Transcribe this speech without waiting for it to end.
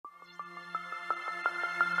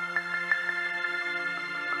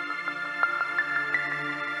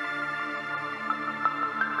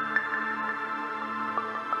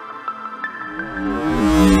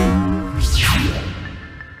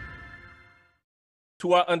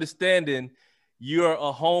to our understanding, you're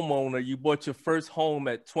a homeowner. You bought your first home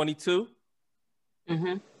at 22.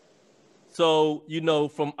 Mm-hmm. So, you know,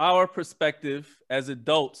 from our perspective as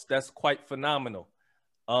adults, that's quite phenomenal.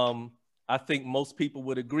 I think most people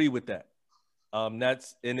would agree with that.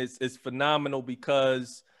 It's phenomenal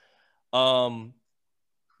um,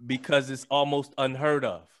 because it's almost unheard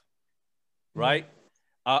of, right?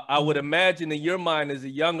 I would imagine in your mind as a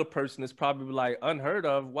younger person, it's probably like unheard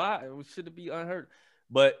of. Why should it be unheard?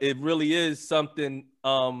 But it really is something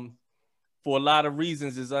for a lot of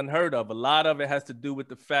reasons is unheard of. A lot of it has to do with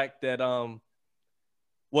the fact that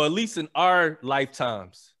well, at least in our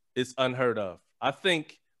lifetimes, it's unheard of. I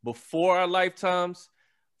think before our lifetimes,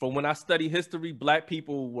 from when I study history, Black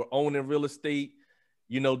people were owning real estate,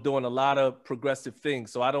 you know, doing a lot of progressive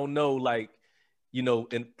things. So I don't know, like, you know,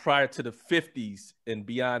 in prior to the 50s and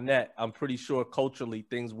beyond that, I'm pretty sure culturally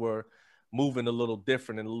things were moving a little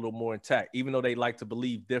different and a little more intact, even though they like to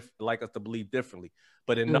believe like us to believe differently.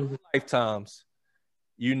 But in our lifetimes,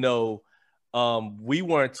 you know, we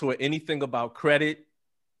weren't taught anything about credit.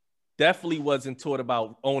 Definitely wasn't taught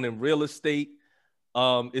about owning real estate.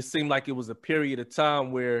 It seemed like it was a period of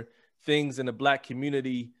time where things in the Black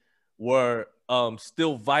community were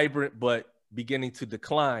still vibrant, but beginning to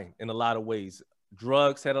decline in a lot of ways.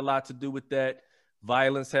 Drugs had a lot to do with that.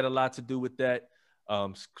 Violence had a lot to do with that,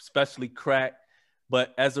 especially crack.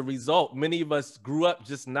 But as a result, many of us grew up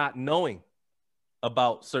just not knowing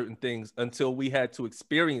about certain things until we had to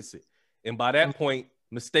experience it. And by that point,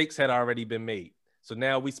 mistakes had already been made. So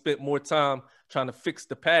now we spent more time trying to fix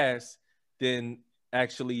the past than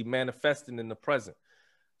actually manifesting in the present.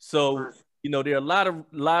 So, you know, there are a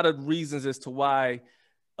lot of reasons as to why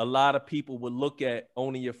a lot of people would look at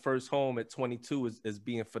owning your first home at 22 as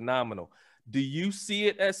being phenomenal. Do you see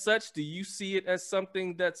it as such? Do you see it as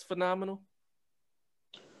something that's phenomenal?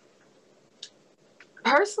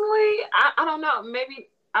 Personally, I don't know. Maybe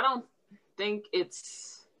I don't think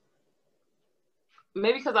it's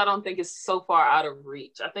maybe because I don't think it's so far out of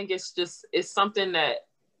reach. I think it's something that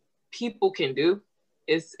people can do.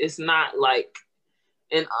 It's not like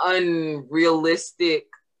an unrealistic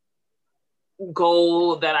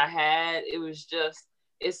goal that I had. It was just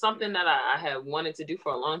it's something that I had wanted to do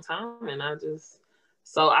for a long time, and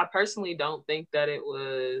so I personally don't think that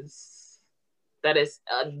it's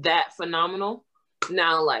that phenomenal.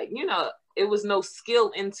 Now, like, you know, it was no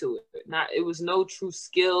skill into it. It was no true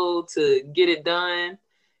skill to get it done.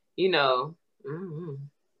 You know,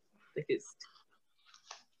 I think it's.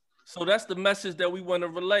 So that's the message that we want to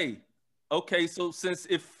relay. Okay, so since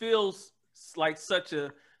it feels like such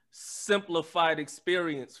a simplified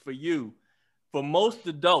experience for you, for most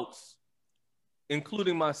adults,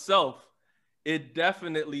 including myself, it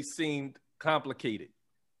definitely seemed complicated.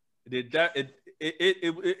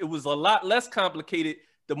 It was a lot less complicated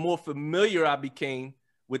the more familiar I became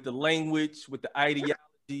with the language, with the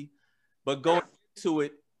ideology. But going into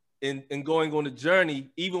it and going on the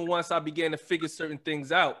journey, even once I began to figure certain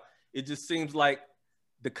things out, it just seems like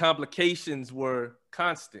the complications were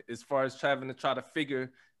constant as far as having to try to figure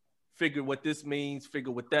what this means,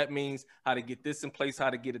 figure what that means, how to get this in place, how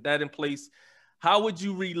to get that in place. How would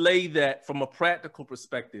you relay that from a practical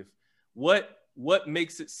perspective? What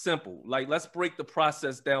makes it simple? Like, let's break the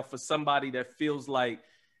process down for somebody that feels like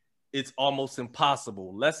it's almost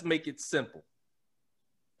impossible. Let's make it simple.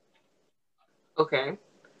 Okay.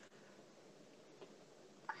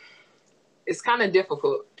 It's kind of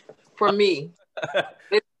difficult for me.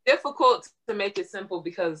 It's difficult to make it simple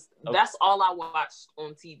because that's all I watched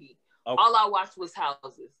on TV. Okay. All I watched was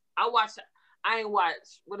houses. I ain't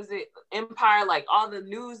watched, what is it, Empire, like all the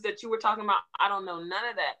news that you were talking about. I don't know none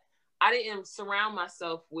of that. I didn't surround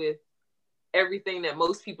myself with everything that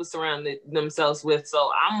most people surrounded themselves with.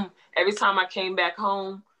 So every time I came back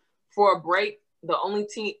home for a break, the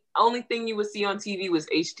only thing you would see on TV was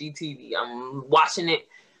HGTV. I'm watching it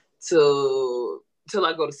till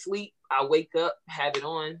I go to sleep. I wake up, have it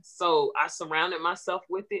on. So I surrounded myself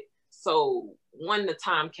with it. So when the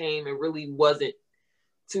time came, it really wasn't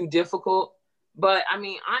too difficult. But I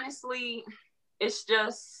mean, honestly, it's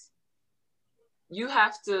just, you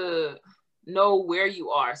have to know where you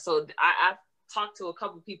are. So I talked to a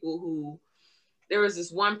couple people who, there was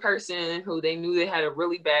this one person who they knew they had a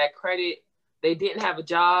really bad credit. They didn't have a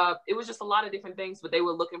job. It was just a lot of different things, but they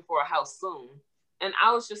were looking for a house soon. And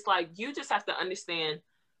I was just like, you just have to understand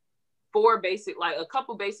a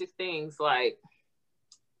couple basic things, like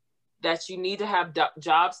that you need to have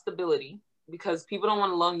job stability, because people don't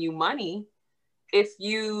want to loan you money if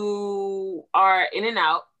you are in and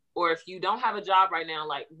out, or if you don't have a job right now.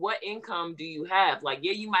 Like, what income do you have? Like,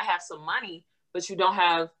 yeah, you might have some money, but you don't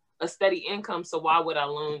have a steady income, so why would I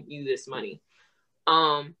loan you this money?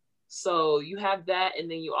 So you have that, and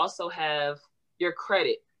then you also have your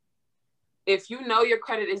credit. If you know your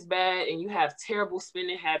credit is bad and you have terrible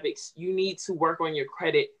spending habits, you need to work on your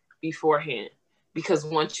credit beforehand, because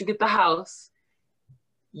once you get the house,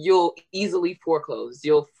 you'll easily foreclose.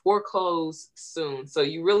 You'll foreclose soon. So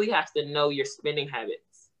you really have to know your spending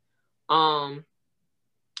habits. Your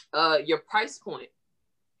price point.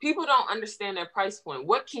 People don't understand their price point.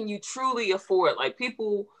 What can you truly afford? Like,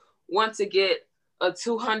 people want to get a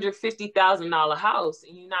 $250,000 house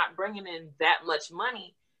and you're not bringing in that much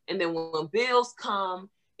money. And then when bills come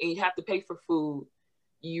and you have to pay for food,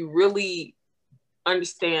 you really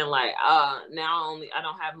understand, like, now I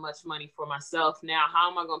don't have much money for myself. Now,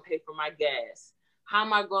 how am I going to pay for my gas? How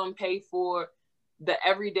am I going to pay for the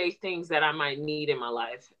everyday things that I might need in my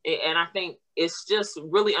life? And I think it's just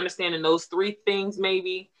really understanding those three things.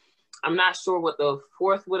 Maybe, I'm not sure what the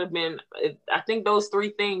fourth would have been. I think those three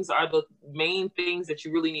things are the main things that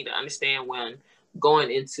you really need to understand when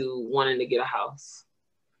going into wanting to get a house.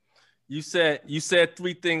 You said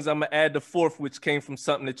three things. I'm gonna add the fourth, which came from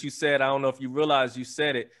something that you said. I don't know if you realize you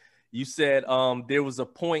said it. You said there was a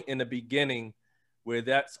point in the beginning where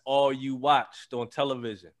that's all you watched on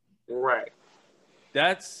television. Right.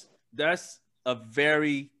 That's a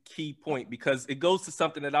very key point, because it goes to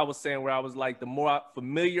something that I was saying, where I was like, the more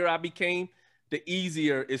familiar I became, the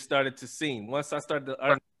easier it started to seem. Once I started to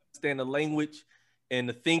understand the language and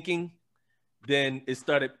the thinking, then it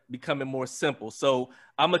started becoming more simple. So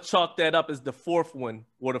I'm going to chalk that up as the fourth one,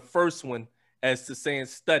 or the first one, as to saying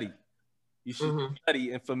study. You should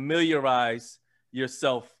study and familiarize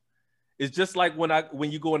yourself. It's just like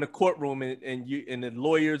when you go in the courtroom and the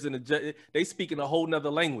lawyers and the judge, they speak in a whole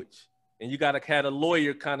nother language, and you got to have a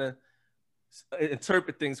lawyer kind of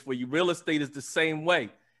interpret things for you. Real estate is the same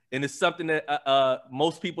way. And it's something that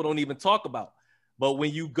most people don't even talk about. But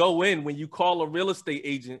when you go in, when you call a real estate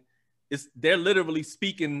agent, they're literally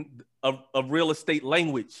speaking a real estate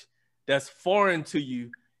language that's foreign to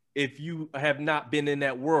you if you have not been in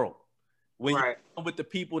that world. When you're with the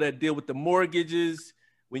people that deal with the mortgages,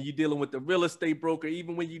 when you're dealing with the real estate broker,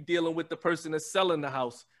 even when you're dealing with the person that's selling the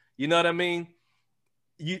house, you know what I mean?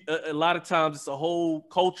 A lot of times it's a whole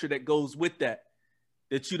culture that goes with that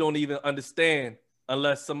you don't even understand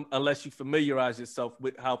unless you familiarize yourself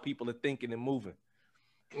with how people are thinking and moving.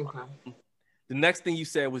 Okay. The next thing you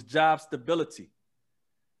said was job stability.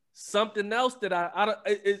 Something else that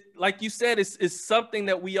like you said, it's something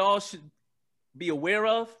that we all should be aware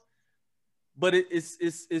of, but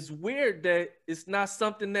it's weird that it's not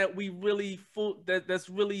something that we really that's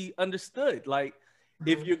really understood. Like,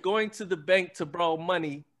 if you're going to the bank to borrow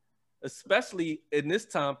money, especially in this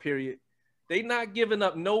time period, they not giving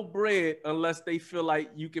up no bread unless they feel like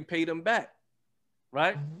you can pay them back,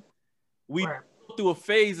 right? We through a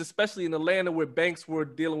phase, especially in Atlanta, where banks were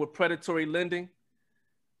dealing with predatory lending,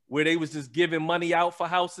 where they was just giving money out for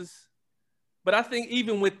houses. But I think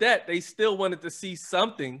even with that, they still wanted to see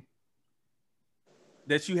something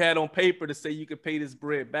that you had on paper to say you could pay this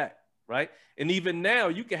bread back, right? And even now,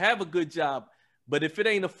 you can have a good job, but if it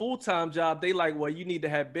ain't a full-time job, they like, well, you need to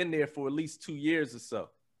have been there for at least 2 years or so.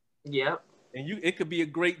 Yep. And it could be a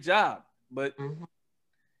great job, but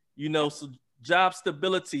so job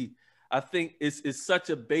stability, I think is such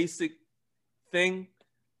a basic thing,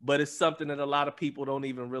 but it's something that a lot of people don't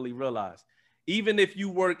even really realize. Even if you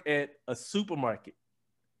work at a supermarket,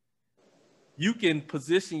 you can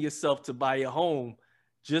position yourself to buy a home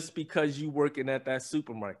just because you working at that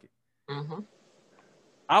supermarket.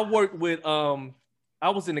 I worked with, I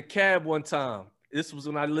was in a cab one time. This was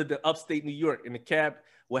when I lived in upstate New York, and the cab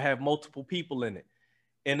would have multiple people in it.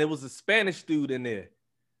 And there was a Spanish dude in there.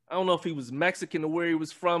 I don't know if he was Mexican or where he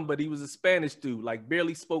was from, but he was a Spanish dude, like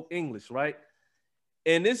barely spoke English, right?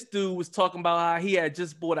 And this dude was talking about how he had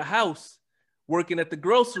just bought a house working at the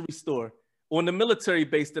grocery store on the military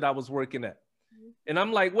base that I was working at. And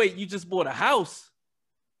I'm like, wait, you just bought a house?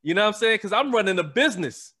 You know what I'm saying? Because I'm running a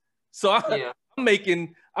business. So I'm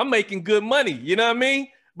making good money, you know what I mean?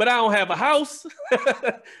 But I don't have a house.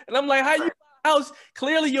 And I'm like, how you buy a house?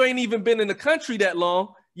 Clearly you ain't even been in the country that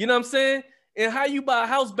long, you know what I'm saying? And how you buy a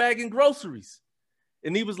house bagging groceries?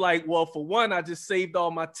 And he was like, well, for one, I just saved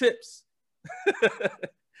all my tips.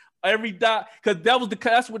 Every dot, because that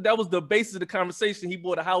was the basis of the conversation. He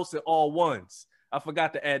bought a house at all ones. I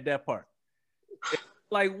forgot to add that part.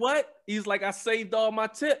 Like, what? He's like, I saved all my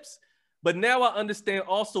tips. But now I understand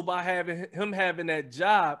also by having that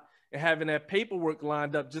job and having that paperwork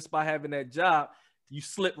lined up, just by having that job, you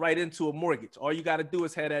slip right into a mortgage. All you got to do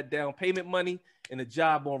is have that down payment money and a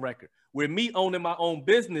job on record. Where me owning my own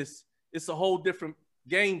business, it's a whole different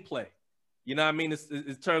gameplay. You know what I mean? It's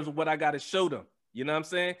in terms of what I got to show them. You know what I'm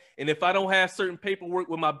saying? And if I don't have certain paperwork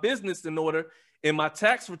with my business in order and my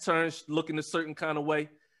tax returns looking a certain kind of way,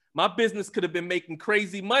 my business could have been making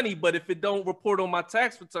crazy money, but if it don't report on my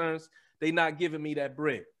tax returns, they not giving me that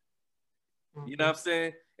bread. You know what I'm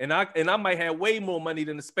saying? And I might have way more money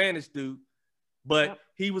than the Spanish dude, but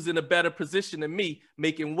he was in a better position than me,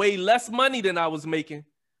 making way less money than I was making,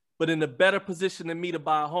 but in a better position than me to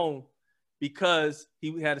buy a home because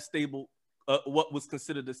he had a stable, what was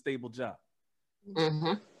considered a stable job.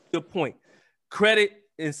 Good point. Credit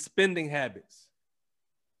and spending habits.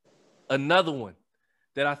 Another one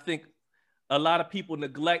that I think a lot of people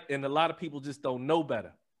neglect and a lot of people just don't know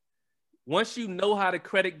better. Once you know how the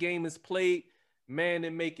credit game is played, man,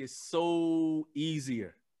 it make it so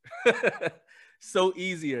easier. So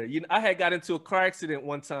easier. You know, I had got into a car accident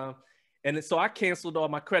one time, and so I canceled all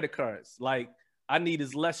my credit cards. Like, I need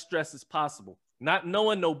as less stress as possible. Not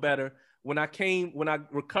knowing no better, when I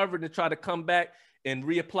recovered and tried to come back and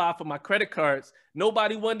reapply for my credit cards,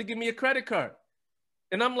 nobody wanted to give me a credit card.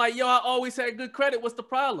 And I'm like, yo, I always had good credit. What's the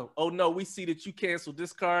problem? Oh, no, we see that you canceled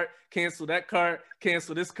this card, cancel that card,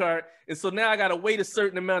 cancel this card. And so now I got to wait a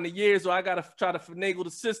certain amount of years, or I got to try to finagle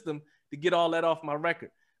the system to get all that off my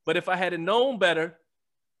record. But if I had known better,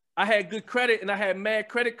 I had good credit and I had mad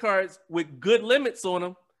credit cards with good limits on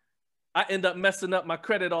them. I end up messing up my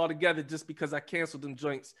credit altogether just because I canceled them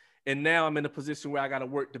joints. And now I'm in a position where I got to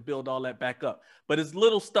work to build all that back up. But it's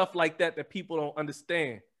little stuff like that that people don't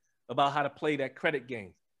understand about how to play that credit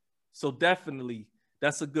game. So definitely,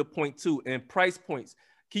 that's a good point too. And price points.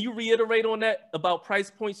 Can you reiterate on that about price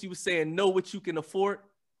points? You were saying know what you can afford.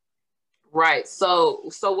 Right. So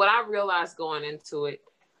what I realized going into it,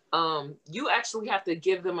 you actually have to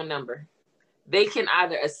give them a number. They can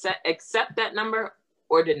either accept that number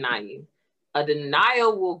or deny you. A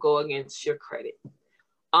denial will go against your credit.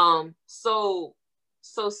 So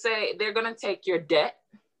say they're going to take your debt.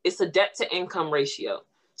 It's a debt to income ratio.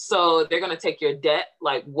 So they're going to take your debt,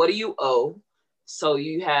 like, what do you owe? So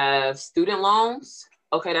you have student loans.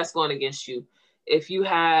 Okay, that's going against you. If you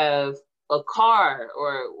have a car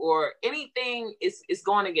or anything is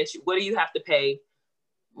going against you, what do you have to pay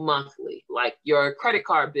monthly? Like your credit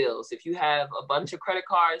card bills. If you have a bunch of credit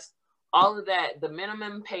cards, all of that, the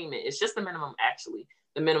minimum payment, it's just the minimum, actually,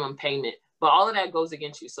 the minimum payment, but all of that goes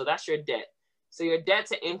against you. So that's your debt. So your debt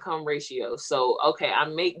to income ratio. So, okay, I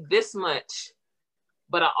make this much,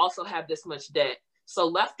 but I also have this much debt. So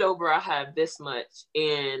leftover, I have this much.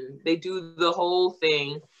 And they do the whole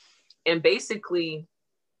thing. And basically,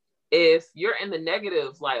 if you're in the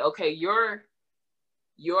negative, like, okay, your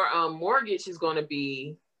mortgage is going to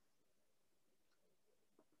be,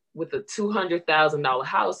 with a $200,000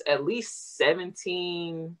 house, at least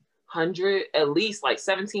 1,700, at least like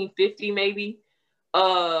 1,750 maybe.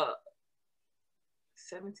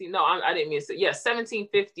 17. No, I didn't mean to say. Yeah,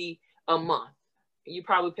 1,750 a month. You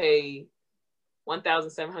probably pay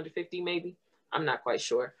 1,750 maybe. I'm not quite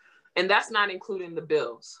sure, and that's not including the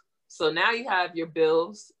bills. So now you have your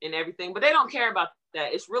bills and everything, but they don't care about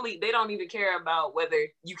that. It's really, they don't even care about whether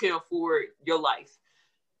you can afford your life.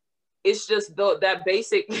 It's just that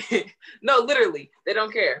basic. No, literally, they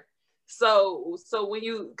don't care. So when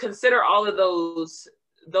you consider all of those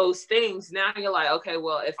things, now you're like, okay,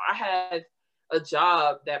 well, if I had a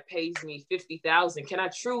job that pays me $50,000, can I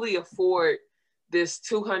truly afford this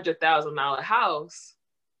 $200,000 house,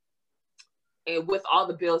 and with all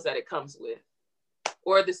the bills that it comes with,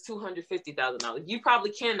 or this $250,000? You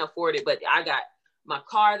probably can afford it, but I got my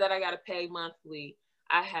car that I got to pay monthly.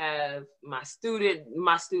 I have my student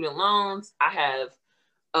loans. I have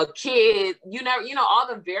a kid. You know, all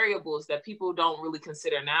the variables that people don't really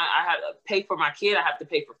consider. Now I have to pay for my kid. I have to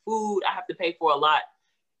pay for food. I have to pay for a lot,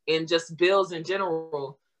 and just bills in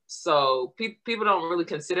general. So people don't really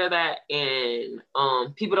consider that, and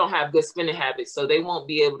people don't have good spending habits. So they won't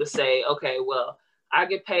be able to say, okay, well, I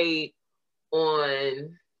get paid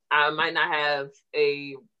on, I might not have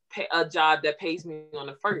a job that pays me on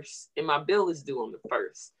the 1st, and my bill is due on the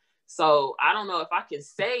 1st. So I don't know if I can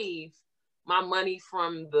save my money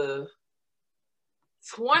from the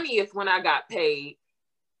 20th when I got paid.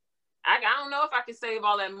 I don't know if I can save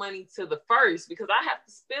all that money to the 1st, because I have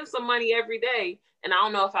to spend some money every day, and I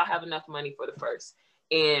don't know if I have enough money for the 1st.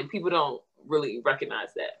 And people don't really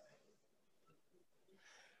recognize that.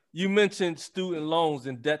 You mentioned student loans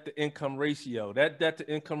and debt to income ratio. That debt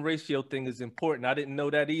to income ratio thing is important. I didn't know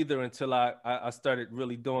that either until I started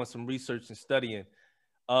really doing some research and studying.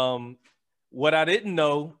 What I didn't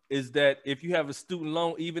know is that if you have a student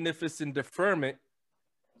loan, even if it's in deferment,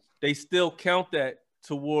 they still count that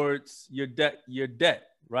towards your debt,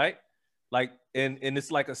 right? Like And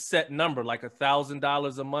it's like a set number, like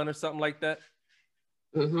 $1,000 a month or something like that.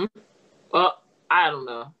 Mm-hmm. Well, I don't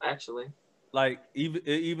know, actually. Like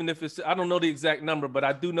even if it's, I don't know the exact number, but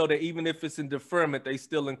I do know that even if it's in deferment, they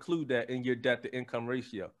still include that in your debt to income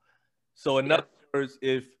ratio. So in other words,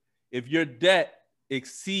 if your debt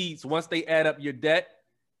exceeds, once they add up your debt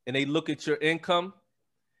and they look at your income,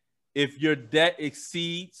 if your debt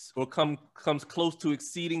exceeds or comes close to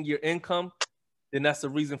exceeding your income, then that's a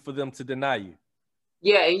reason for them to deny you.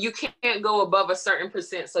 Yeah, and you can't go above a certain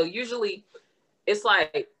percent. So usually it's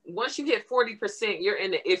like once you hit 40%, you're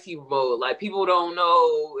in the iffy mode. Like people don't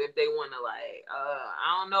know if they want to like,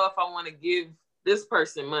 I don't know if I want to give this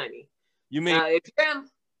person money. You mean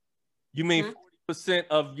 40%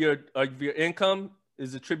 of your income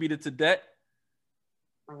is attributed to debt?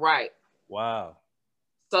 Right. Wow.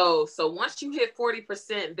 So once you hit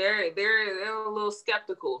 40%, they're a little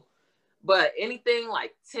skeptical. But anything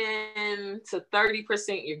like 10 to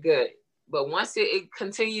 30%, you're good. But once it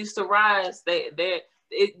continues to rise, it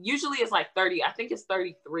usually is like 30. I think it's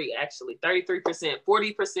 33 actually, 33%,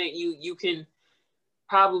 40%. You can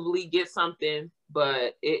probably get something,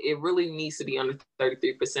 but it really needs to be under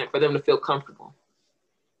 33% for them to feel comfortable.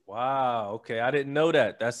 Wow. Okay, I didn't know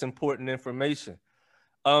that. That's important information.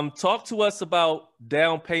 Talk to us about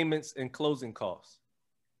down payments and closing costs.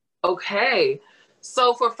 Okay.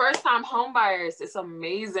 So for first-time home buyers, it's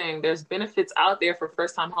amazing. There's benefits out there for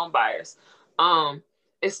first-time home buyers.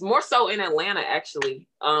 It's more so in Atlanta, actually.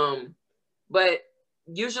 But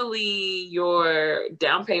usually your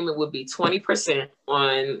down payment would be 20%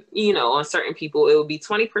 on, on certain people. It would be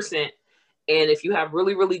 20%. And if you have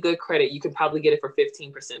really, really good credit, you can probably get it for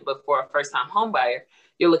 15%. But for a first-time home buyer,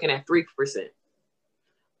 you're looking at 3%.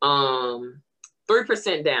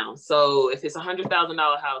 3% down. So if it's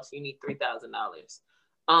 $100,000 house, you need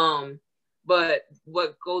 $3,000. But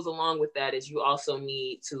what goes along with that is you also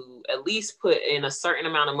need to at least put in a certain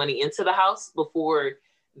amount of money into the house before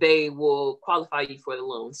they will qualify you for the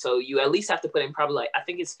loan. So you at least have to put in probably like, I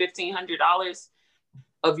think it's $1,500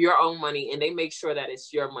 of your own money, and they make sure that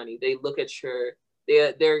it's your money. They look at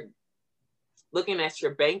they're looking at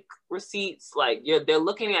your bank receipts. Like they're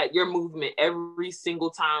looking at your movement every single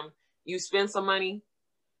time you spend some money.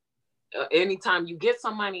 Anytime you get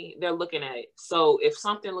some money, they're looking at it. So if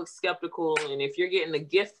something looks skeptical, and if you're getting a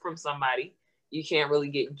gift from somebody, you can't really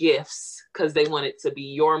get gifts because they want it to be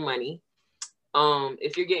your money.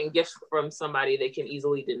 If you're getting gifts from somebody, they can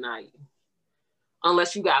easily deny you.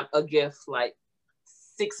 Unless you got a gift like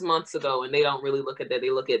 6 months ago, and they don't really look at that. They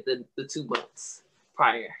look at the 2 months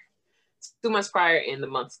prior. 2 months prior and the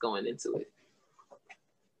months going into it.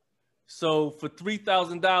 So for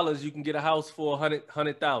 $3,000, you can get a house for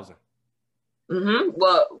 $100,000. Mm-hmm.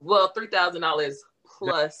 Well, $3,000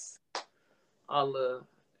 plus all the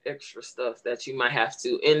extra stuff that you might have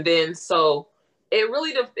to, and then so it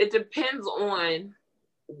really it depends on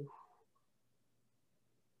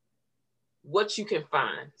what you can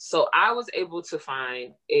find. So I was able to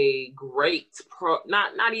find a great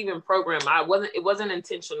not even program. It wasn't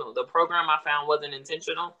intentional. The program I found wasn't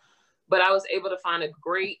intentional, but I was able to find a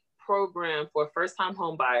great program for a first-time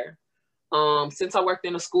home buyer. Since I worked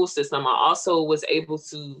in the school system, I also was able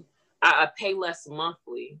to I pay less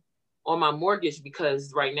monthly on my mortgage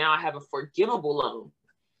because right now I have a forgivable loan.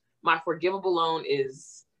 My forgivable loan it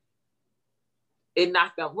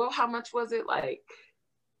knocked out. Well, how much was it? Like,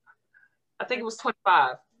 I think it was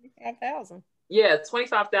 25,000. Yeah,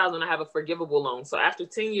 25,000. I have a forgivable loan. So after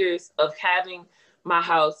 10 years of having my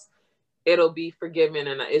house, it'll be forgiven,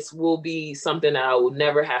 and it will be something that I will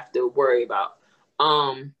never have to worry about.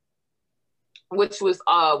 Which was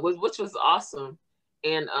awesome.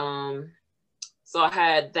 And so I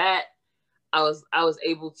had that. I was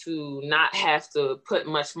able to not have to put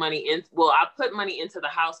much money in. Well, I put money into the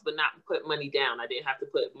house, but not put money down. I didn't have to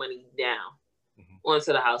put money down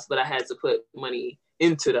onto the house, but I had to put money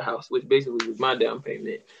into the house, which basically was my down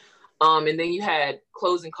payment. And then you had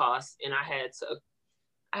closing costs, and I had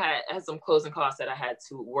some closing costs that I had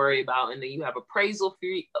to worry about. And then you have appraisal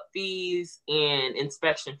fees and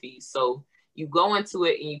inspection fees. So you go into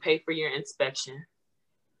it and you pay for your inspection.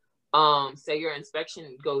 Say your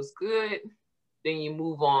inspection goes good, then you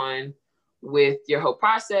move on with your whole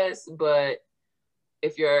process. But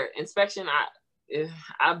if your inspection,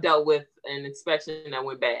 I've dealt with an inspection that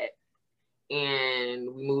went bad,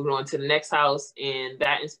 and we moved on to the next house, and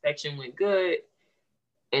that inspection went good.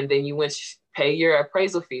 And then you pay your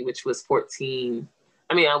appraisal fee, which was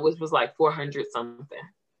which was like 400 something,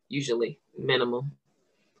 usually minimum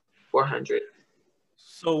 400.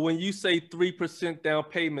 So when you say 3% down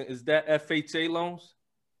payment, is that FHA loans?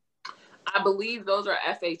 I believe those are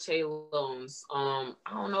FHA loans. I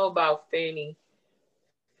don't know about Fannie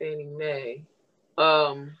Mae.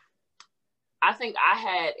 I think I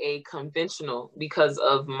had a conventional because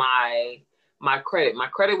of my credit. My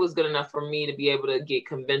credit was good enough for me to be able to get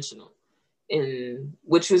conventional, and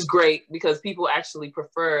which was great because people actually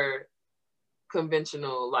prefer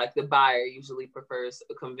conventional. Like the buyer usually prefers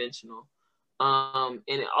a conventional, and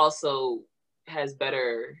it also has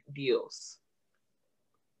better deals.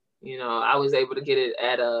 You know, I was able to get it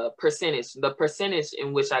at a percentage. The percentage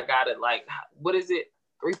in which I got it, like, what is it?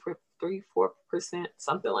 3-4%,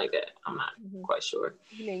 something like that. I'm not quite sure.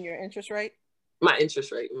 You mean your interest rate? My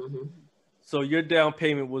interest rate. Mm-hmm. So your down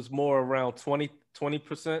payment was more around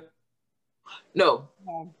 20%? No.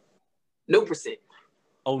 No percent.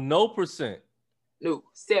 Oh, no percent. No,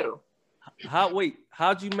 zero.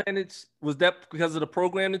 How'd you manage? Was that because of the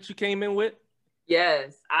program that you came in with?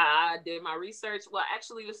 Yes, I did my research. Well,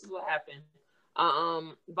 actually, this is what happened.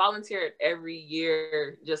 Volunteered every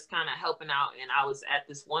year, just kind of helping out. And I was at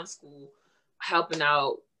this one school helping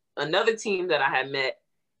out another team that I had met.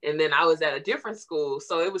 And then I was at a different school.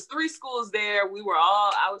 So it was 3 schools there.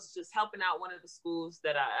 I was just helping out one of the schools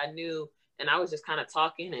that I knew. And I was just kind of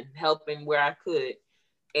talking and helping where I could.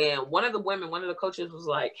 And one of the coaches was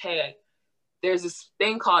like, hey, there's this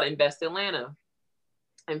thing called Invest Atlanta.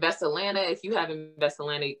 Invest Atlanta, if you have Invest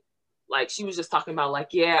Atlanta, like she was just talking about like,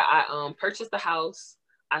 yeah, I purchased the house,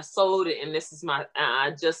 I sold it, and this is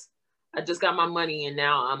I just got my money and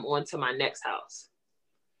now I'm on to my next house.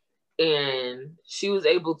 And she was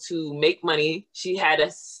able to make money. She had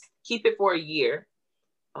to keep it for a year.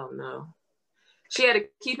 Oh no. She had to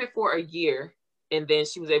keep it for a year and then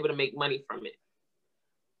she was able to make money from it.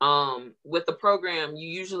 With the program, you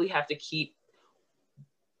usually have to keep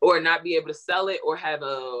or not be able to sell it or have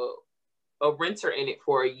a renter in it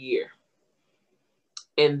for a year.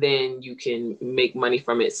 And then you can make money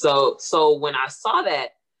from it. So when I saw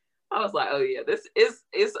that, I was like, oh yeah, this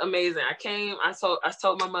is amazing. I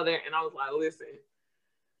told my mother and I was like, listen,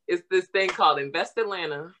 it's this thing called Invest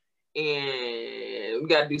Atlanta and we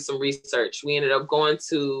got to do some research. We ended up going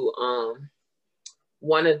to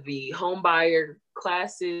one of the home buyer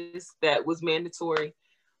classes that was mandatory.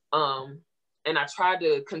 And I tried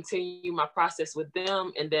to continue my process with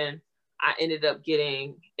them. And then I ended up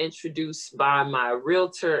getting introduced by my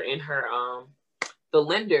realtor and her, the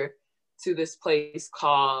lender to this place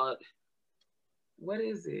called, what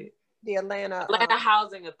is it? The Atlanta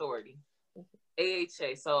Housing Authority,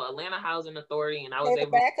 AHA. So Atlanta Housing Authority. And I was able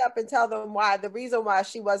to back up and tell them why, the reason why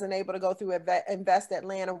she wasn't able to go through Invest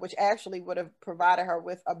Atlanta, which actually would have provided her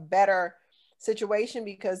with a better situation,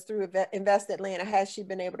 because through Invest Atlanta, has she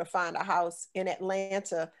been able to find a house in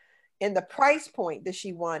Atlanta in the price point that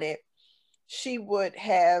she wanted, she would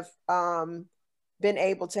have been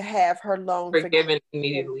able to have her loan forgiven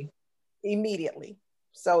immediately.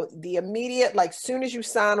 So the immediate, like soon as you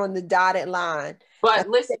sign on the dotted line, but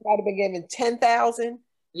listen, it might have been given 10,000.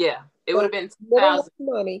 Yeah, it would have been 10,000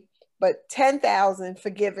 money, but 10,000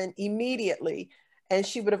 forgiven immediately, and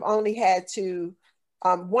she would have only had to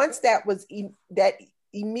once that was that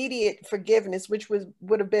immediate forgiveness, which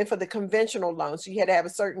would have been for the conventional loan. So you had to have a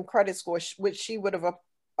certain credit score, which she would have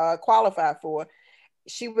qualified for.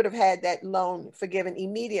 She would have had that loan forgiven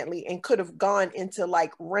immediately and could have gone into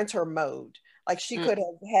like renter mode. Like she could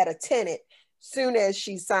have had a tenant soon as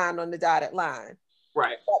she signed on the dotted line.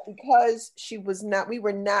 Right. But because we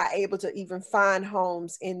were not able to even find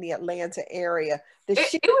homes in the Atlanta area.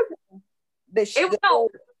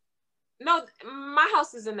 No, my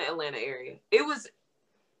house is in the Atlanta area.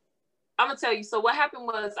 I'm gonna tell you. So what happened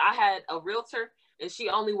was I had a realtor and she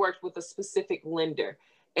only worked with a specific lender.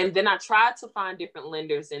 And then I tried to find different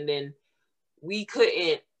lenders and then we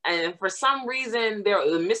couldn't. And for some reason, there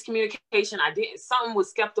was a miscommunication. Something was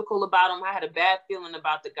skeptical about him. I had a bad feeling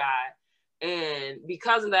about the guy. And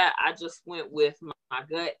because of that, I just went with my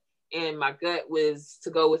gut. And my gut was to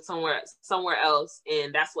go with somewhere else.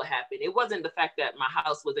 And that's what happened. It wasn't the fact that my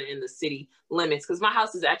house wasn't in the city limits, because my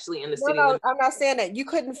house is actually in the city limits. I'm not saying that. You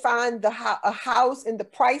couldn't find a house in the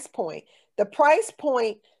price point. The price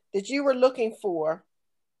point that you were looking for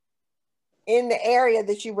in the area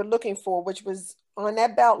that you were looking for, which was on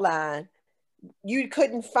that belt line, you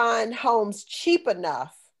couldn't find homes cheap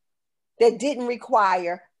enough that didn't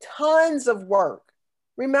require tons of work.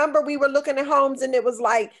 Remember, we were looking at homes and it was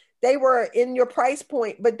like, they were in your price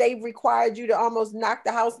point, but they required you to almost knock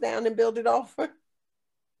the house down and build it over.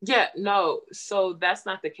 Yeah, no. So that's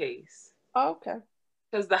not the case. Okay.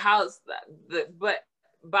 Because the house, but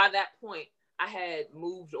by that point, I had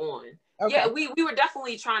moved on. Okay. Yeah, we were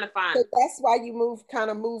definitely trying to find. So that's why you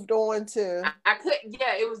moved on to. I couldn't.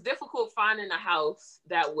 Yeah, it was difficult finding a house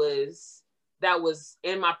that was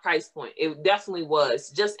in my price point. It definitely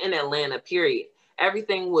was, just in Atlanta. Period.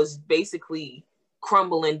 Everything was basically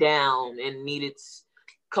crumbling down and needed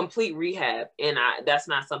complete rehab, and that's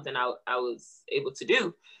not something I was able to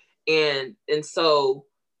do, and so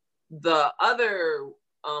the other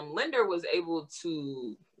lender was able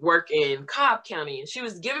to work in Cobb County, and she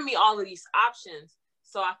was giving me all of these options,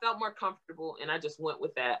 so I felt more comfortable, and I just went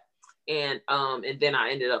with that, and then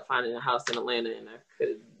I ended up finding a house in Atlanta, and I could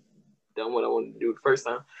have done what I wanted to do the first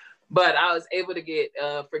time, but I was able to get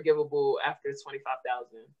forgivable after $25,000.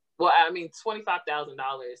 Well, I mean, $25,000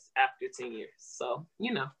 after 10 years. So,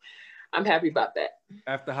 I'm happy about that.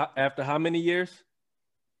 After how many years?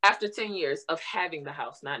 After 10 years of having the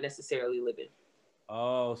house, not necessarily living.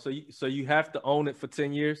 Oh, so you have to own it for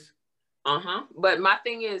 10 years? But my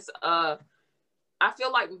thing is, I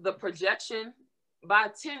feel like the projection by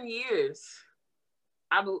 10 years,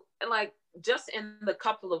 just in the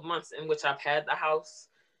couple of months in which I've had the house,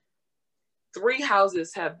 3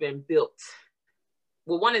 houses have been built.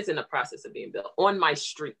 Well, one is in the process of being built on my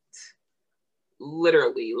street,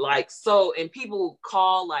 literally. And people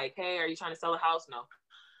call like, hey, are you trying to sell a house? No.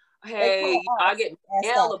 Hey, I get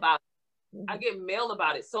mail about it. I get mail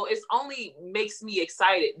about it. So it's only makes me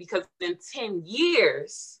excited because in 10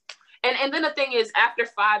 years, and then the thing is, after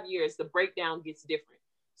 5 years, the breakdown gets different.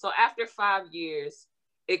 So after 5 years,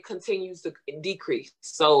 it continues to decrease.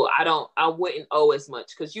 So I wouldn't owe as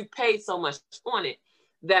much because you paid so much on it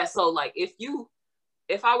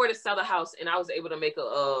if I were to sell a house and I was able to make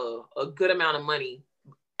a good amount of money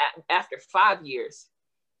after 5 years,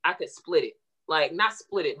 I could split it. Like, not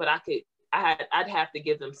split it, but I'd have to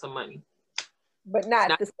give them some money. But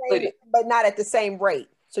not at the same rate.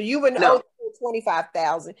 So you wouldn't owe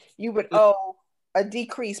 $25,000. You would owe a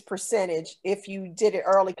decreased percentage if you did it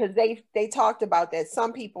early, because they talked about that.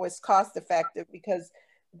 Some people, it's cost effective because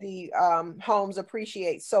the homes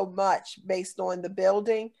appreciate so much based on the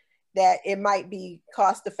building that it might be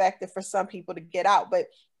cost effective for some people to get out. But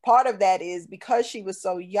part of that is because she was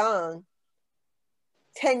so young,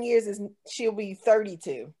 10 years she'll be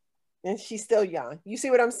 32 and she's still young. You see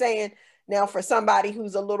what I'm saying? Now, for somebody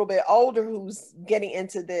who's a little bit older, who's getting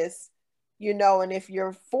into this, and if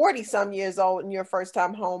you're 40 some years old and you're a first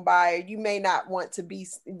time home buyer, you may not want to be,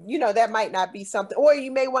 that might not be something, or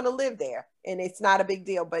you may want to live there and it's not a big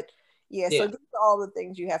deal. But yeah. So these are all the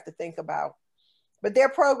things you have to think about. But there are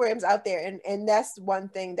programs out there. And that's one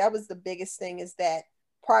thing. That was the biggest thing, is that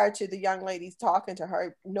prior to the young ladies talking to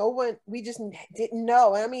her, we just didn't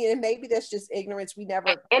know. I mean, and maybe that's just ignorance. We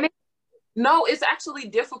never. No, it's actually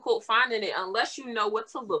difficult finding it unless you know what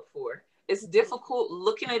to look for. It's difficult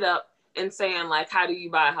looking it up and saying, like, how do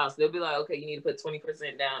you buy a house? They'll be like, okay, you need to put 20%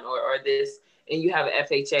 down or this, and you have an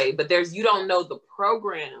FHA. But you don't know the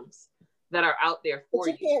programs that are out there for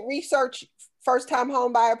you. You can't research first-time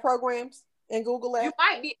home buyer programs and Google it. You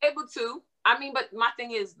might be able to. I mean, but my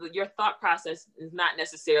thing is, your thought process is not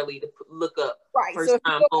necessarily to look up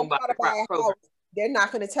first-time home buyer programs. They're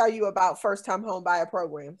not going to tell you about first-time home buyer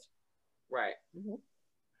programs. Right. Mm-hmm.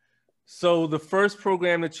 So the first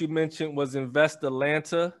program that you mentioned was Invest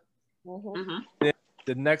Atlanta. Mm-hmm. Then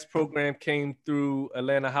the next program came through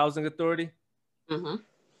Atlanta Housing Authority. Mm-hmm.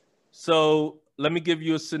 So let me give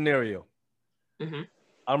you a scenario. Mm-hmm.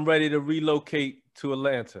 I'm ready to relocate to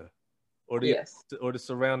Atlanta or the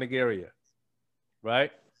surrounding area,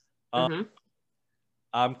 right? Mm-hmm.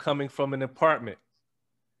 I'm coming from an apartment.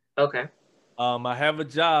 Okay. I have a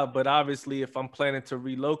job, but obviously if I'm planning to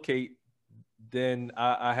relocate, then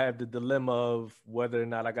I have the dilemma of whether or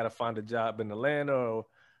not I got to find a job in Atlanta or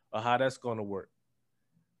how that's going to work.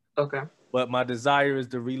 Okay. But my desire is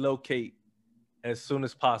to relocate as soon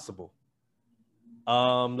as possible.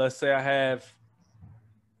 Let's say I have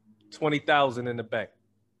 $20,000 in the bank.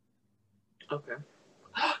 Okay.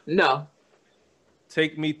 No.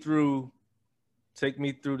 Take me through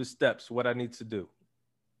the steps, what I need to do.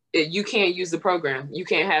 You can't use the program. You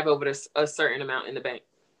can't have over a certain amount in the bank.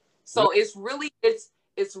 So it's really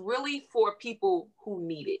for people who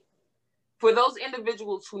need it. For those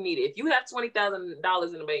individuals who need it. If you have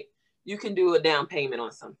 $20,000 in the bank, you can do a down payment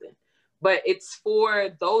on something. But it's for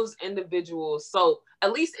those individuals. So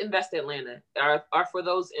at least Invest Atlanta are for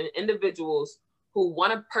those individuals who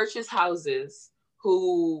want to purchase houses,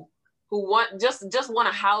 who want just want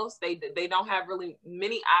a house. They don't have really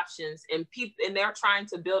many options, and they're trying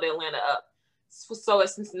to build Atlanta up. So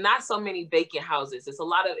it's not so many vacant houses. It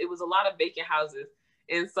was a lot of vacant houses.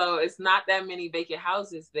 And so it's not that many vacant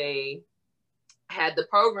houses they had the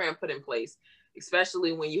program put in place,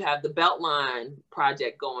 especially when you have the Beltline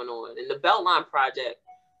project going on. And the Beltline project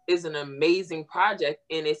is an amazing project,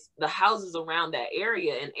 and it's the houses around that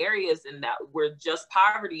area and areas and that were just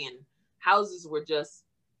poverty and houses were just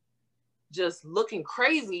looking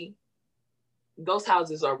crazy. Those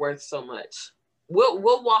houses are worth so much.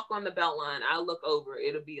 We'll walk on the Beltline. I'll look over.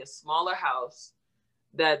 It'll be a smaller house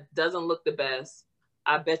that doesn't look the best.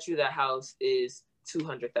 I bet you that house is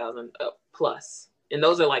 $200,000 plus. And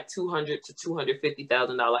those are like $200,000 to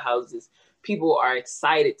 $250,000 houses. People are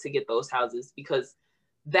excited to get those houses because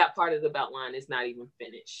that part of the Beltline is not even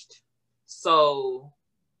finished. So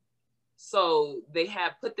they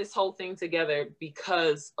have put this whole thing together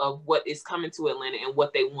because of what is coming to Atlanta and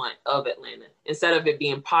what they want of Atlanta. Instead of it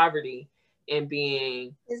being poverty and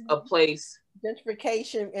being a place.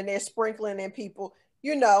 Gentrification, and they're sprinkling in people.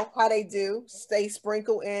 You know how they do. They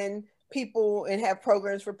sprinkle in people and have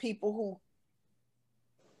programs for people who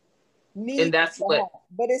need, and that's what,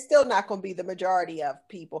 but it's still not going to be the majority of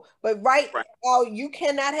people. But right now, you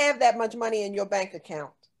cannot have that much money in your bank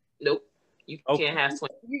account. Nope. You can't have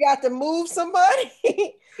 20. You got to move some money.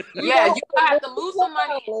 You have to move some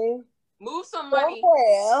money. Move some money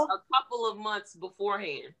a couple of months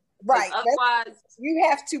beforehand. Right. Otherwise, you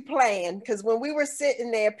have to plan, because when we were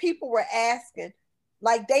sitting there, people were asking,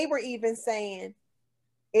 like they were even saying,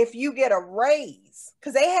 if you get a raise,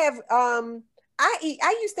 because they have,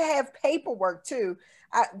 I used to have paperwork too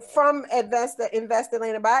from Invest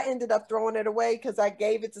Atlanta, but I ended up throwing it away because I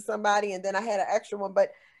gave it to somebody and then I had an extra one.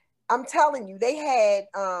 But I'm telling you, they had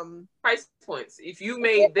price points. If you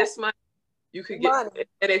made this much, you could get money.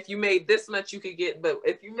 And if you made this much, you could get, but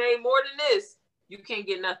if you made more than this, you can't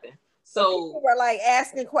get nothing. So people were like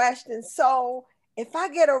asking questions. So if I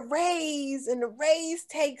get a raise and the raise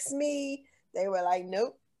takes me, they were like,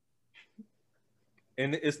 nope.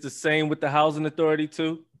 And it's the same with the housing authority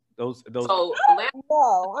too. Those. So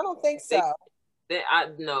no, I don't think so.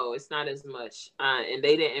 No, it's not as much, and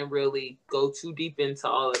they didn't really go too deep into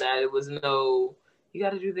all of that. It was no, you got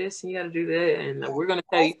to do this and you got to do that, and we're gonna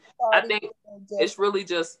tell you. I think it's really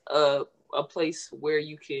just a place where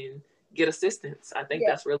you can get assistance. I think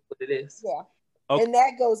that's really what it is. Yeah, okay. And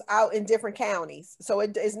that goes out in different counties, so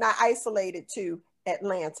it is not isolated to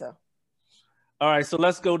Atlanta. All right, so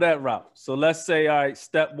let's go that route. So let's say, all right,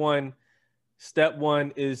 step one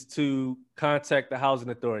is to contact the housing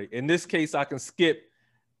authority. In this case, I can skip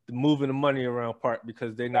the moving the money around part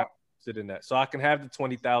because they're not interested in that. So I can have the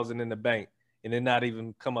 $20,000 in the bank and then not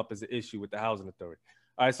even come up as an issue with the housing authority.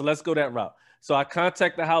 All right, so let's go that route. So I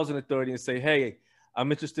contact the housing authority and say, hey,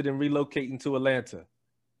 I'm interested in relocating to Atlanta.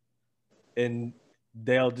 And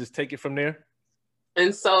they'll just take it from there?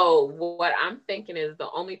 And so what I'm thinking is the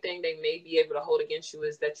only thing they may be able to hold against you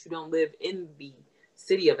is that you don't live in the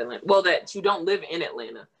city of Atlanta. Well, that you don't live in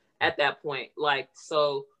Atlanta at that point. Like,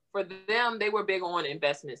 so for them, they were big on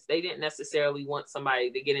investments. They didn't necessarily want somebody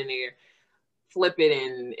to get in there, flip it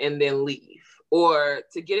and then leave, or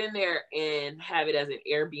to get in there and have it as an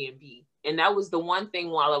Airbnb. And that was the one thing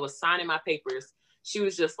while I was signing my papers, she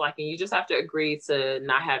was just like, and you just have to agree to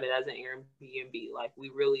not have it as an Airbnb. Like, we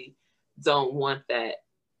really don't want that.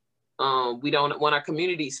 We don't want our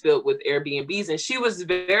communities filled with Airbnbs. And she was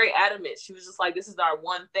very adamant. She was just like, this is our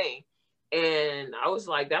one thing. And I was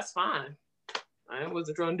like, that's fine. I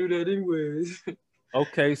wasn't trying to do that anyways.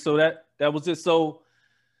 Okay, so that was it. So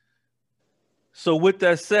with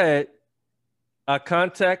that said, I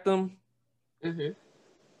contact them. Mm-hmm.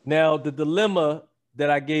 Now, the dilemma that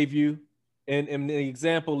I gave you, and the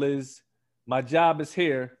example is, my job is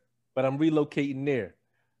here, but I'm relocating there.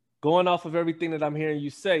 Going off of everything that I'm hearing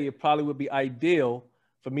you say, it probably would be ideal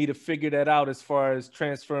for me to figure that out as far as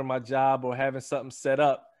transferring my job or having something set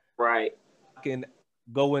up. Right. I can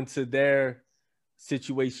go into their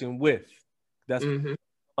situation with. That's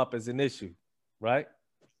up as an issue, right?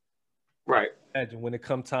 Right. Imagine when it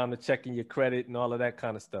comes time to checking your credit and all of that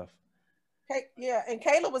kind of stuff. Okay, yeah, and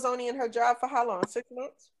Kayla was only in her job for how long? 6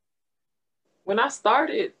 months? When I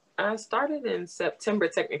started in September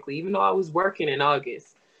technically, even though I was working in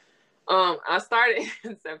August. I started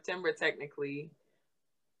in September technically.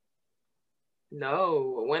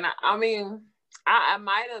 No, when I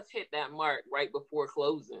might have hit that mark right before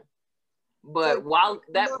closing. But while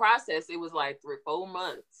that process, it was like 3-4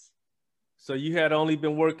 months. So you had only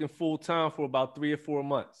been working full time for about 3 or 4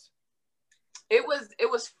 months. It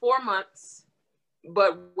was 4 months.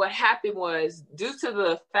 But what happened was, due to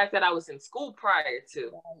the fact that I was in school prior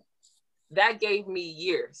to, that gave me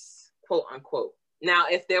years, quote unquote. Now,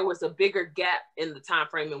 if there was a bigger gap in the time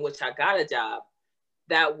frame in which I got a job,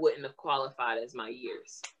 that wouldn't have qualified as my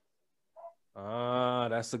years.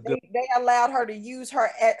 That's a good. They allowed her to use her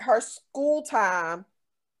at her school time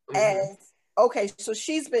as, okay, so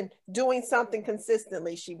she's been doing something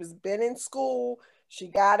consistently. She was been in school, she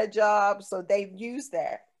got a job, so they've used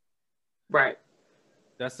that. Right.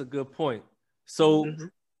 That's a good point. So,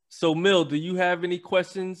 so Mill, do you have any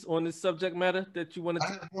questions on this subject matter that you want to?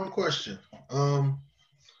 I have one question.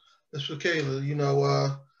 It's for Kayla. You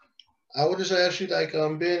know, I would just ask you, like,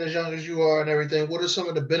 being as young as you are and everything, what are some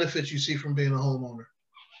of the benefits you see from being a homeowner?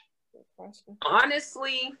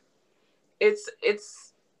 Honestly, it's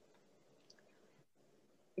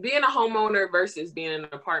being a homeowner versus being in an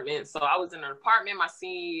apartment. So I was in an apartment my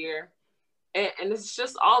senior year, and it's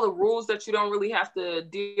just all the rules that you don't really have to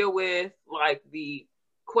deal with, like the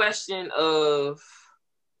question of,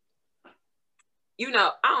 you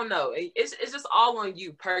know, I don't know. It's just all on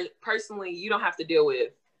you. Personally, you don't have to deal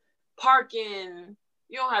with parking.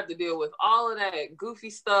 You don't have to deal with all of that goofy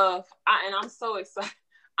stuff. And I'm so excited.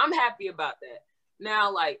 I'm happy about that.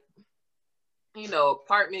 Now, like, you know,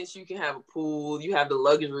 apartments, you can have a pool. You have the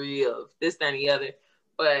luxury of this, that, and the other.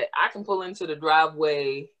 But I can pull into the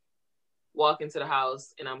driveway, walk into the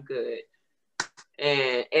house, and I'm good.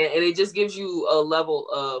 And it just gives you a level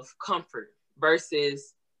of comfort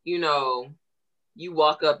versus, you know, you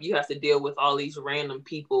walk up, you have to deal with all these random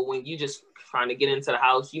people when you just trying to get into the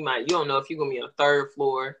house. You don't know if you're gonna be on the third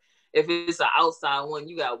floor. If it's an outside one,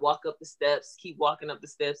 you gotta walk up the steps, keep walking up the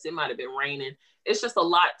steps. It might have been raining. It's just a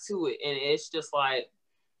lot to it. And it's just like,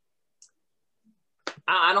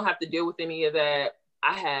 I don't have to deal with any of that.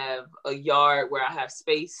 I have a yard where I have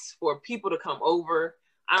space for people to come over.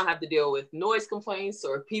 I don't have to deal with noise complaints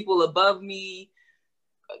or people above me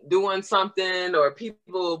doing something or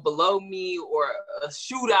people below me or a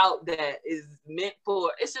shootout that is meant for,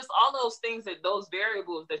 it's just all those things, that those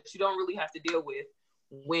variables that you don't really have to deal with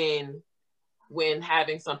when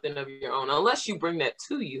having something of your own, unless you bring that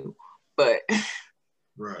to you. But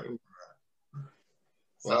right.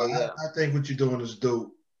 Well, yeah. I think what you're doing is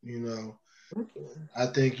dope. You know, I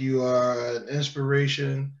think you are an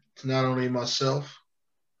inspiration to not only myself,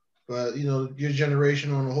 but, you know, your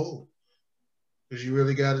generation on the whole. Because you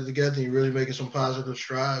really got it together, and you're really making some positive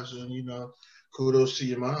strides, and, you know, kudos to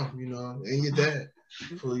your mom, you know, and your dad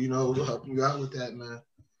for, you know, helping you out with that, man.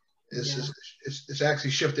 It's just, it's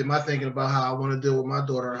actually shifted my thinking about how I want to deal with my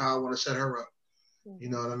daughter and how I want to set her up. You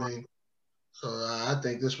know what I mean? So I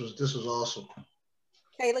think this was awesome.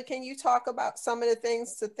 Kayla, can you talk about some of the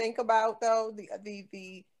things to think about, though?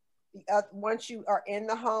 Once you are in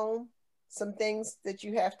the home, some things that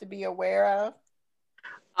you have to be aware of.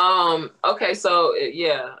 Okay, so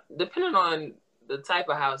yeah, depending on the type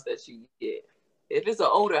of house that you get, if it's an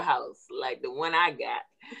older house like the one I got,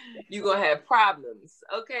 you're gonna have problems,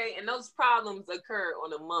 okay? And those problems occur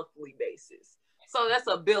on a monthly basis. So that's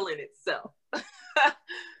a bill in itself.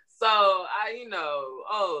 So you know,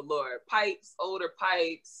 oh Lord, older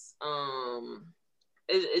pipes,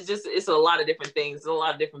 it's a lot of different things, a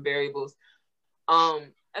lot of different variables.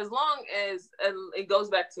 As long as, it goes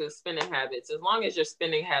back to spending habits, as long as your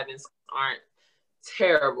spending habits aren't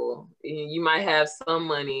terrible, you might have some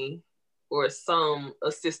money or some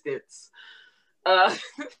assistance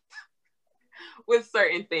with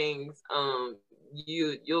certain things.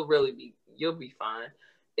 You'll be fine.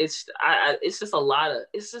 It's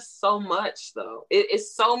just so much though.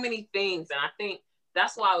 It's so many things, and I think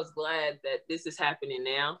that's why I was glad that this is happening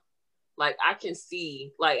now. Like, I can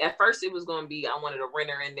see, like, at first it was going to be, I wanted a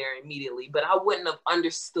renter in there immediately, but I wouldn't have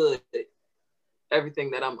understood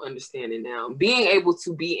everything that I'm understanding now. Being able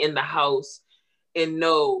to be in the house and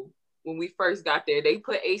know when we first got there, they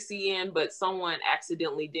put AC in, but someone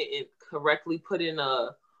accidentally didn't correctly put in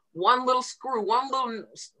one little screw, one little,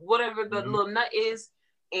 whatever the little nut is.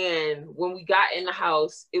 And when we got in the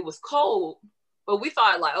house, it was cold, but we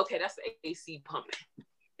thought, like, okay, that's the AC pumping.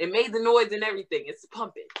 It made the noise and everything. It's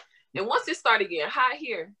pumping. And once it started getting hot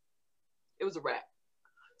here, it was a wrap.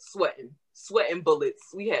 Sweating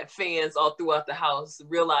bullets. We had fans all throughout the house.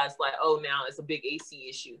 Realized, like, oh, now it's a big AC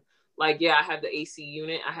issue. Like, yeah, I have the AC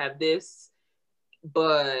unit. I have this,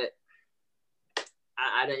 but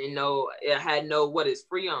I didn't know. I had no what is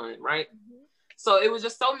Freon, right? So it was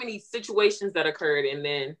just so many situations that occurred, and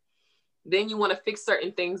then you want to fix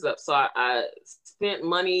certain things up. So I spent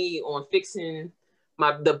money on fixing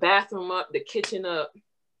the bathroom up, the kitchen up,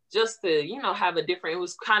 just to, you know, have a different, it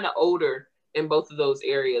was kind of older in both of those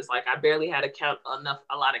areas. Like, I barely had a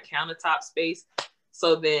lot of countertop space.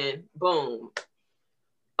 So then, boom.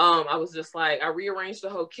 I was just like, I rearranged the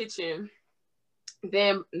whole kitchen.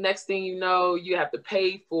 Then next thing you know, you have to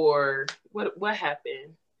pay for, what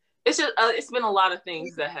happened? It's just, it's been a lot of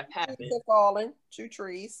things that have happened. Falling, 2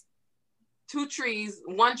 trees. two trees.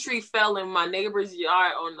 One tree fell in my neighbor's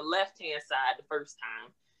yard on the left-hand side the first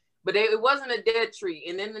time, but it wasn't a dead tree.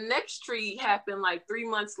 And then the next tree happened like 3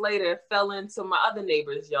 months later, fell into my other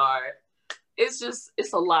neighbor's yard. It's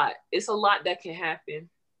a lot. It's a lot that can happen.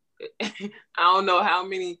 I don't know how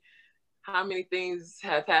many things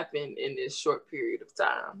have happened in this short period of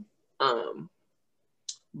time.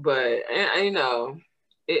 But you know,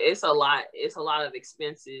 it's a lot. It's a lot of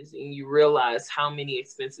expenses, and you realize how many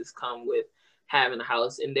expenses come with having a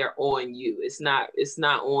house, and they're on you. It's not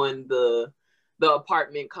on the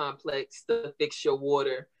apartment complex to fix your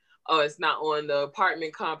water. Oh, it's not on the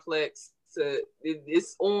apartment complex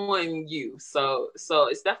it's on you. So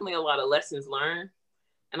it's definitely a lot of lessons learned,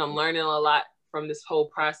 and I'm learning a lot from this whole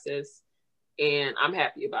process, and I'm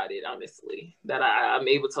happy about it, honestly, that I'm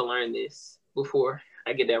able to learn this before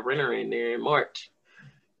I get that renter in there in March.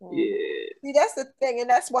 Yeah. See, that's the thing, and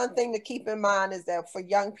that's one thing to keep in mind is that for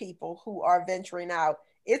young people who are venturing out,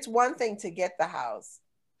 it's one thing to get the house,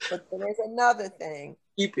 but then there's another thing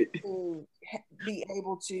to be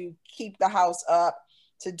able to keep the house up,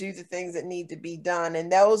 to do the things that need to be done.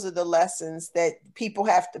 And those are the lessons that people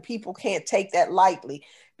can't take that lightly,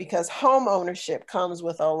 because home ownership comes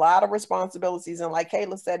with a lot of responsibilities. And like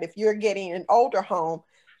Kayla said, if you're getting an older home,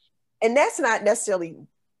 and that's not necessarily,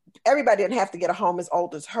 everybody didn't have to get a home as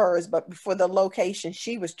old as hers, but for the location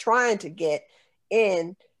she was trying to get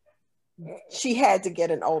in, she had to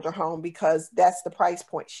get an older home because that's the price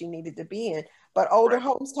point she needed to be in. But older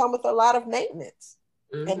homes come with a lot of maintenance.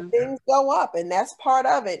 And things go up, and that's part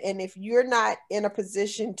of it. And if you're not in a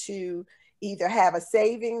position to either have a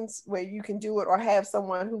savings where you can do it or have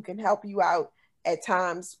someone who can help you out at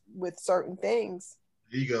times with certain things,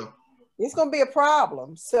 there you go. It's going to be a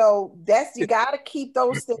problem. So you got to keep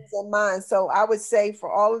those things in mind. So I would say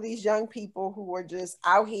for all of these young people who are just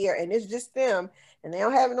out here and it's just them and they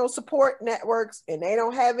don't have no support networks and they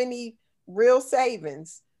don't have any real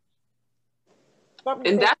savings.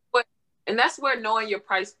 And that's where knowing your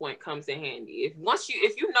price point comes in handy.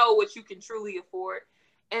 If you know what you can truly afford,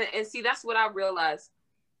 and see, that's what I realized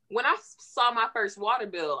when I saw my first water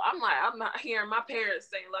bill. I'm not hearing my parents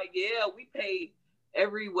saying like, yeah, we paid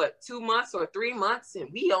every 2 months or 3 months, and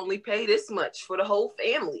we only pay this much for the whole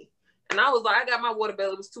family. And I was like, I got my water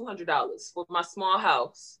bill. It was $200 for my small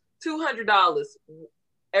house. $200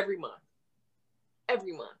 every month.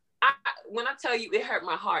 Every month. When I tell you, it hurt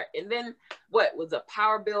my heart. And then what was a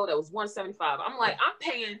power bill that was $175? I'm like, I'm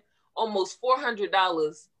paying almost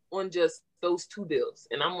 $400 on just those two bills.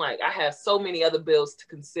 And I'm like, I have so many other bills to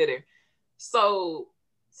consider. So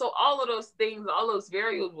all of those things, all those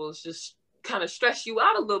variables just kind of stress you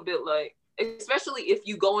out a little bit, like, especially if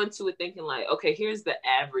you go into it thinking like, okay, here's the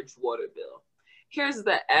average water bill. Here's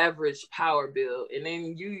the average power bill. And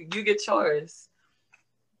then you get yours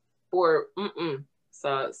for,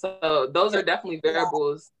 So those are definitely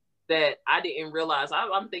variables that I didn't realize.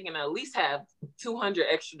 I'm thinking I at least have $200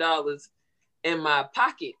 extra in my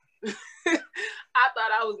pocket. I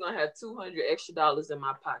thought I was gonna have $200 extra in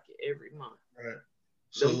my pocket every month. Right.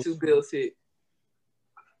 Those two bills hit.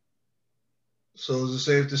 So is it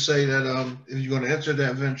safe to say that if you're going to enter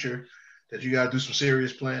that venture, that you got to do some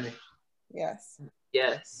serious planning? Yes.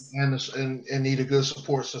 Yes. And need a good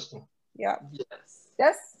support system. Yeah.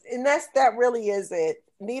 Yes. That really is it.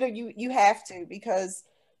 Nita, you have to, because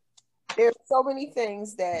there's so many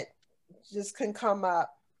things that just can come up.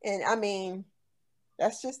 And I mean,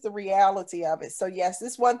 that's just the reality of it. So yes,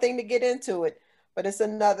 it's one thing to get into it, but it's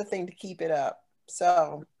another thing to keep it up.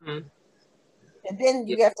 So, and then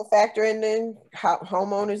you have to factor in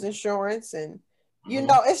homeowners insurance, and you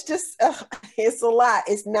know, it's just, it's a lot.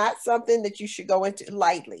 It's not something that you should go into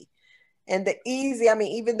lightly. And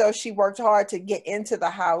even though she worked hard to get into the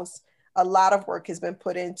house, a lot of work has been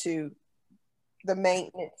put into the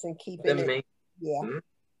maintenance and keeping it. Yeah.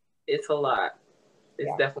 It's a lot. It's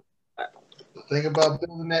definitely a lot. Think about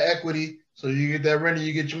building that equity so you get that renter,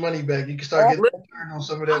 you get your money back. You can start getting return on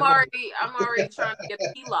some of that. I'm already trying to get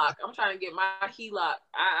the HELOC. I'm trying to get my HELOC.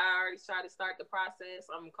 I already tried to start the process.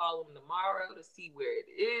 I'm gonna call them tomorrow to see where it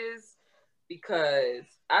is, because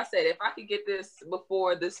I said if I could get this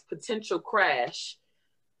before this potential crash,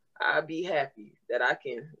 I'd be happy that I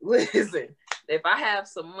can listen. If I have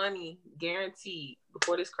some money guaranteed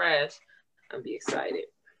before this crash, I'd be excited.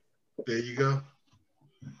 There you go.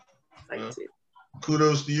 Thank you.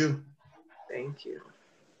 Kudos to you. Thank you.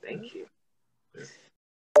 Thank you. Yeah.